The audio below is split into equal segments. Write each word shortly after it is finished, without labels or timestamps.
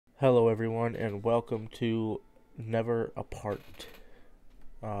Hello, everyone, and welcome to Never Apart.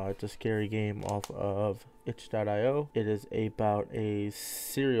 It's a scary game off of itch.io. It is about a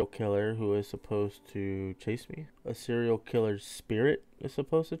serial killer who is supposed to chase me. A serial killer's spirit is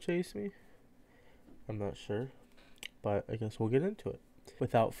supposed to chase me. I'm not sure, but I guess we'll get into it.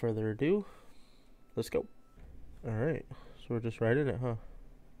 Without further ado, let's go. Alright, so we're just right in it, huh?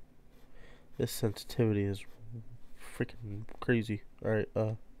 This sensitivity is freaking crazy. Alright,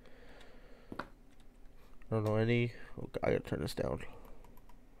 I don't know any. Oh, God, I gotta turn this down.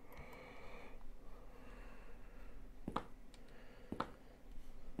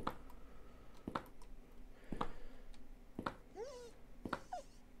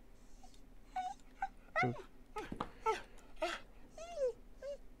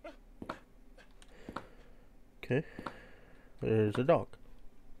 Okay, there's a dog.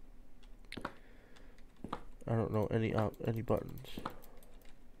 I don't know any buttons.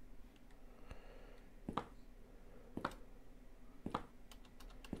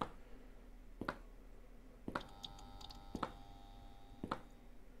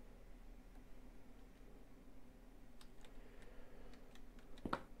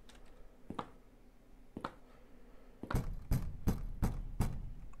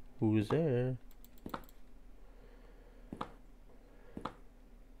 Who's there?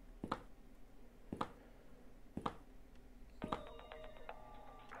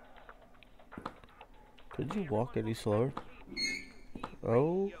 Could you walk any slower?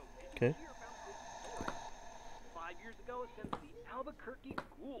 Oh, okay. 5 years ago, since the Albuquerque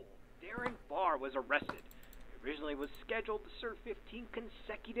ghoul, Darren Barr, was arrested. He originally was scheduled to serve 15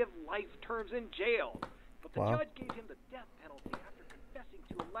 consecutive life terms in jail, but the judge gave him the death penalty after confessing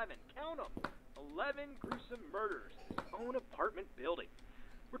to 11, count them, 11 gruesome murders in his own apartment building.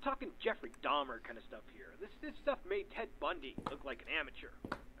 We're talking Jeffrey Dahmer kind of stuff here. This stuff made Ted Bundy look like an amateur.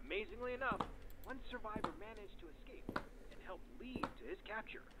 Amazingly enough, one survivor managed to escape and helped lead to his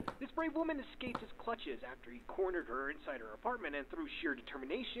capture. This brave woman escaped his clutches after he cornered her inside her apartment, and through sheer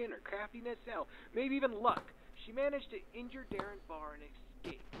determination or craftiness, hell, maybe even luck, she managed to injure Darren Barr and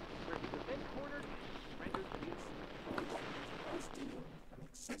escape, where he was then cornered and surrendered to the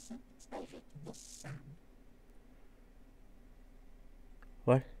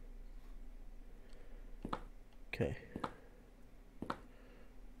What? Okay.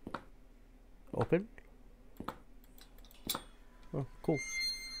 Open? Oh, cool.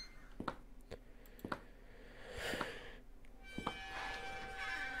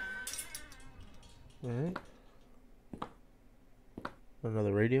 Alright.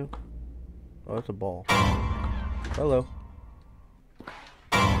 Another radio? Oh, that's a ball. Hello.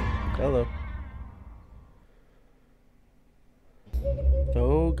 Hello.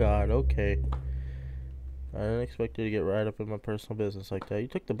 Oh, God, okay. I didn't expect you to get right up in my personal business like that. You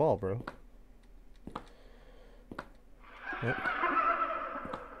took the ball, bro. Yep.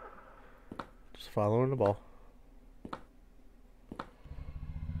 Just following the ball.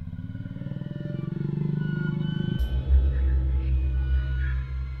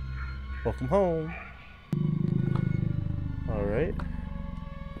 Welcome home. Alright.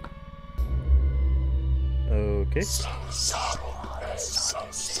 Okay.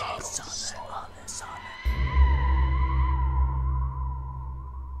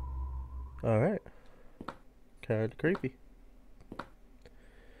 Alright. Kinda creepy.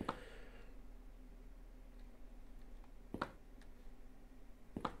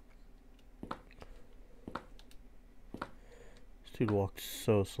 This dude walked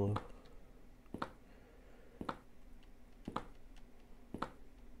so slow.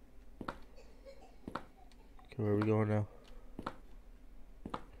 Okay, where are we going now?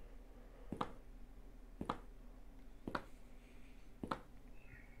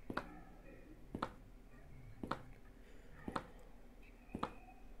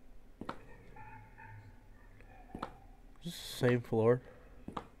 Is this the same floor?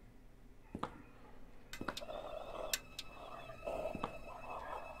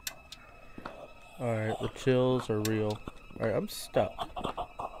 Alright, the chills are real. Alright, I'm stuck.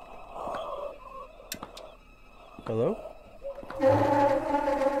 Hello?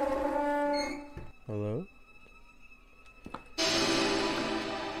 Hello?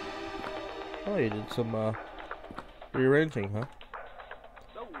 Oh, you did some, rearranging, huh?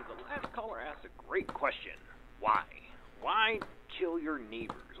 So, the last caller asked a great question. Why? Why kill your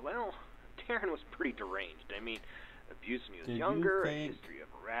neighbors? Well, Darren was pretty deranged. I mean, abuse when he was younger, a history of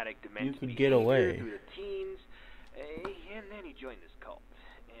erratic, demented could behavior get away? through the teens, and then he joined this cult.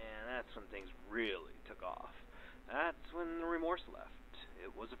 And that's when things really took off. That's when the remorse left.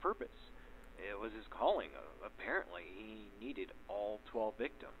 It was a purpose. It was his calling. Apparently, he needed all 12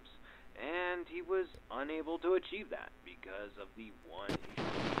 victims, and he was unable to achieve that because of the one issue.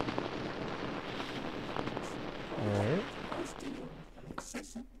 Alright.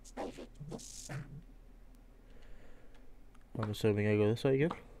 I'm assuming I go this way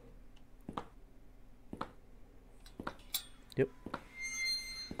again. Yep.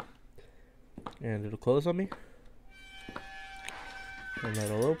 And it'll close on me. And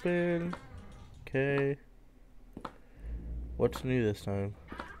that'll open. Okay. What's new this time?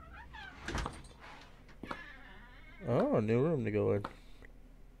 Oh, a new room to go in.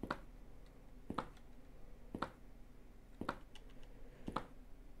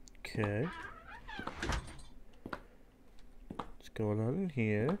 Okay. What's going on in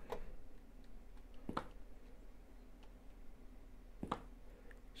here?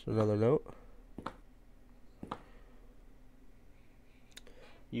 So another note.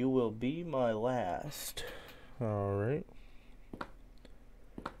 You will be my last. Alright.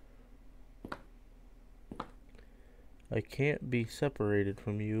 I can't be separated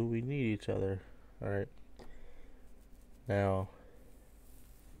from you. We need each other. Alright. Now,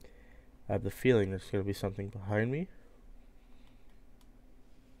 I have the feeling there's going to be something behind me.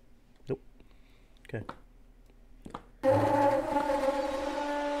 Nope. Okay.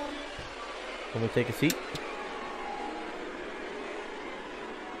 I'm going to take a seat.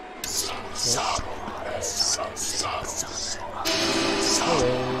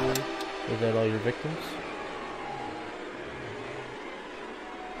 Hello. Is that all your victims?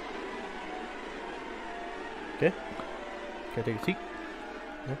 Okay. Can I take a seat?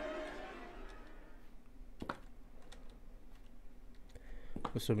 No.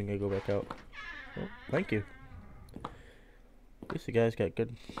 Assuming I go back out. Oh, thank you. At least the guy's got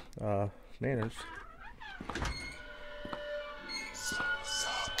good manners.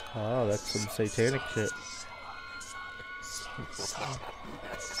 Oh, that's some satanic shit.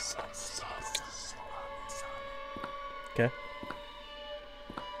 Okay.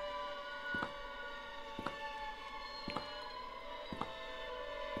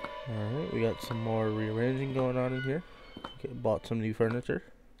 Alright, we got some more rearranging going on in here. Okay, bought some new furniture.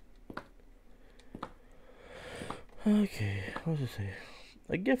 Okay, what does it say?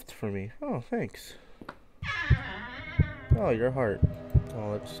 A gift for me. Oh, thanks. Oh, your heart.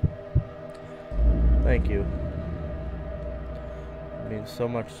 Oh, that's... Thank you. It means so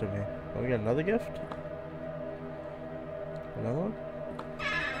much to me. Oh, we got another gift? Another one?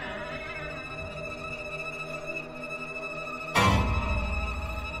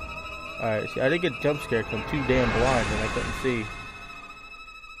 Alright, see, I didn't get jump scared because I'm too damn blind and I couldn't see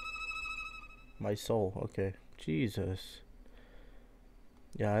my soul. Okay. Jesus.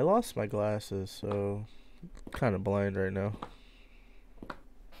 Yeah, I lost my glasses, so I'm kind of blind right now.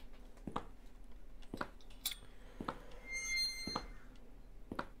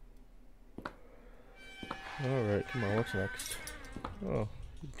 Alright, come on, what's next? Oh,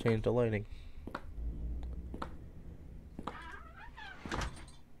 change the lighting.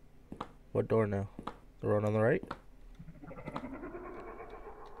 What door now? The one on the right?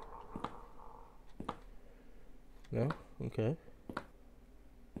 No? Okay.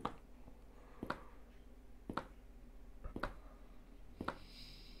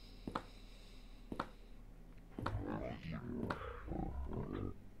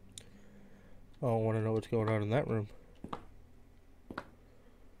 I don't want to know what's going on in that room.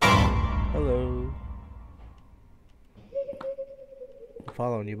 Hello. I'm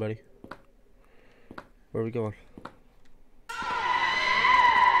following you, buddy. Where are we going?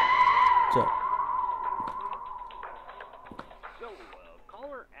 What's up? So,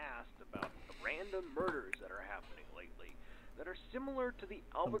 caller asked about the random murders that are happening lately that are similar to the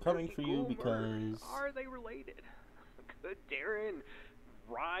Albuquerque I'm coming for you Ghoul murders. because... Are they related? Could Darren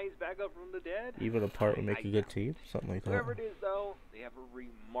rise back up from the dead? Even apart would make a good team? Something like that. Whoever it is, though, they have a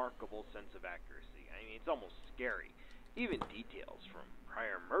remarkable sense of accuracy. I mean, it's almost scary. Even details from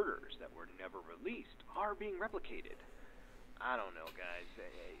prior murders that were never released are being replicated. I don't know, guys.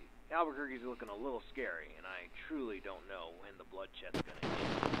 Albuquerque's looking a little scary, and I truly don't know when the bloodshed's gonna hit.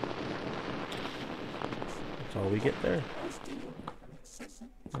 That's all we get there.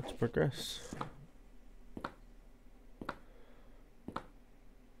 Let's progress.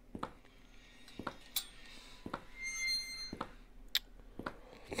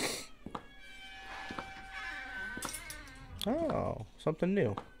 Oh, something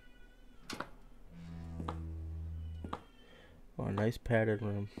new. Oh, a nice padded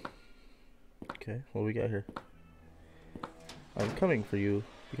room. Okay, what we got here? I'm coming for you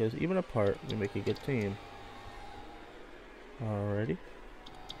because even apart, we make a good team. Alrighty.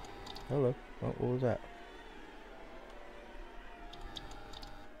 Hello. Oh, what was that?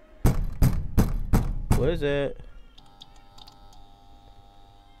 What is it?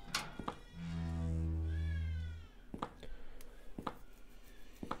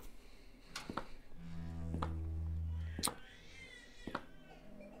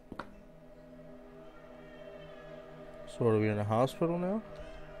 So are we in a hospital now?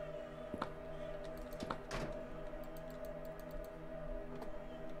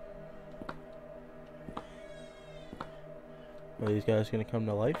 Are these guys gonna come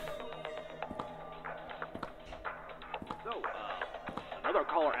to life? So, another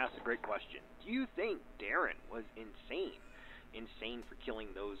caller asked a great question. Do you think Darren was insane? Insane for killing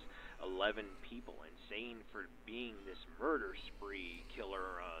those 11 people? Insane for being this murder spree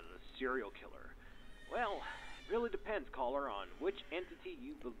killer, serial killer? Well, it really depends, caller, on which entity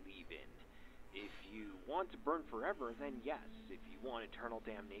you believe in. If you want to burn forever, then yes. If you want eternal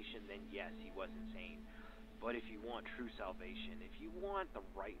damnation, then yes, he was insane. But if you want true salvation, if you want the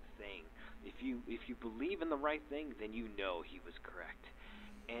right thing, if you believe in the right thing, then you know he was correct.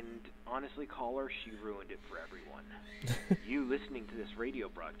 And honestly, caller, she ruined it for everyone. You listening to this radio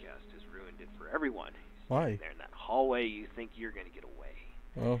broadcast has ruined it for everyone. Why? There in that hallway, you think you're going to get away.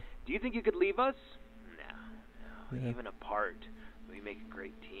 Oh. Do you think you could leave us? No. Yeah. Even apart, we make a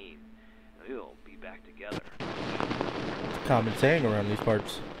great team. We'll be back together. It's a common saying around these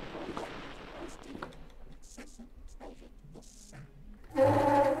parts.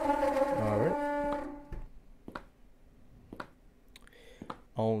 Alright.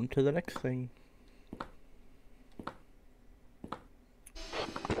 On to the next thing.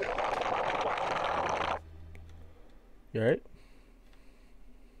 You alright?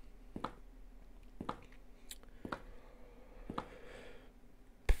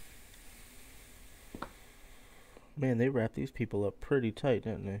 Man, they wrap these people up pretty tight,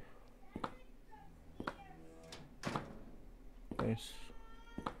 didn't they? Nice.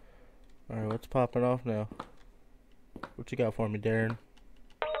 Alright, what's popping off now? What you got for me, Darren?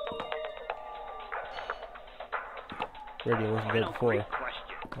 Radio wasn't good before.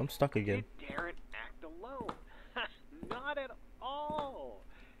 I'm stuck again. Did Darren act alone? Not at all.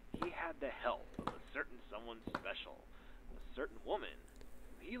 He had the help of a certain someone special, a certain woman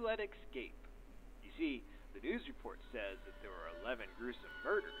he let escape. You see, the news report says that there were 11 gruesome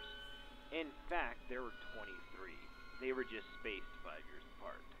murders. In fact, there were 23. They were just spaced 5 years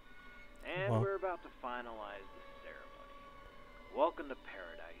apart. And we're about to finalize the ceremony. Welcome to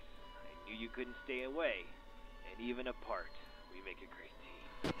paradise. I knew you couldn't stay away. And even apart, we make a great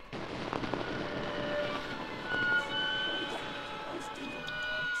team.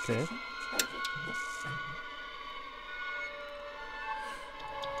 Okay.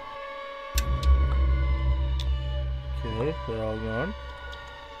 Okay, they're all gone.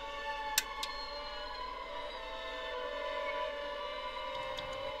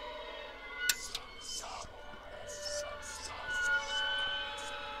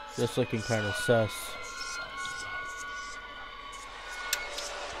 This looking kind of sus.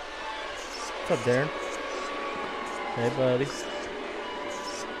 What's up, Darren? Hey, buddy.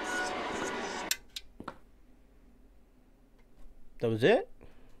 That was it?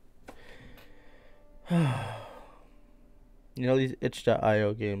 You know, these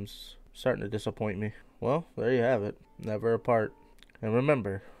itch.io games starting to disappoint me. Well, there you have it. Never apart. And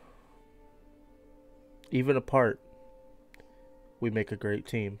remember, even apart, we make a great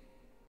team.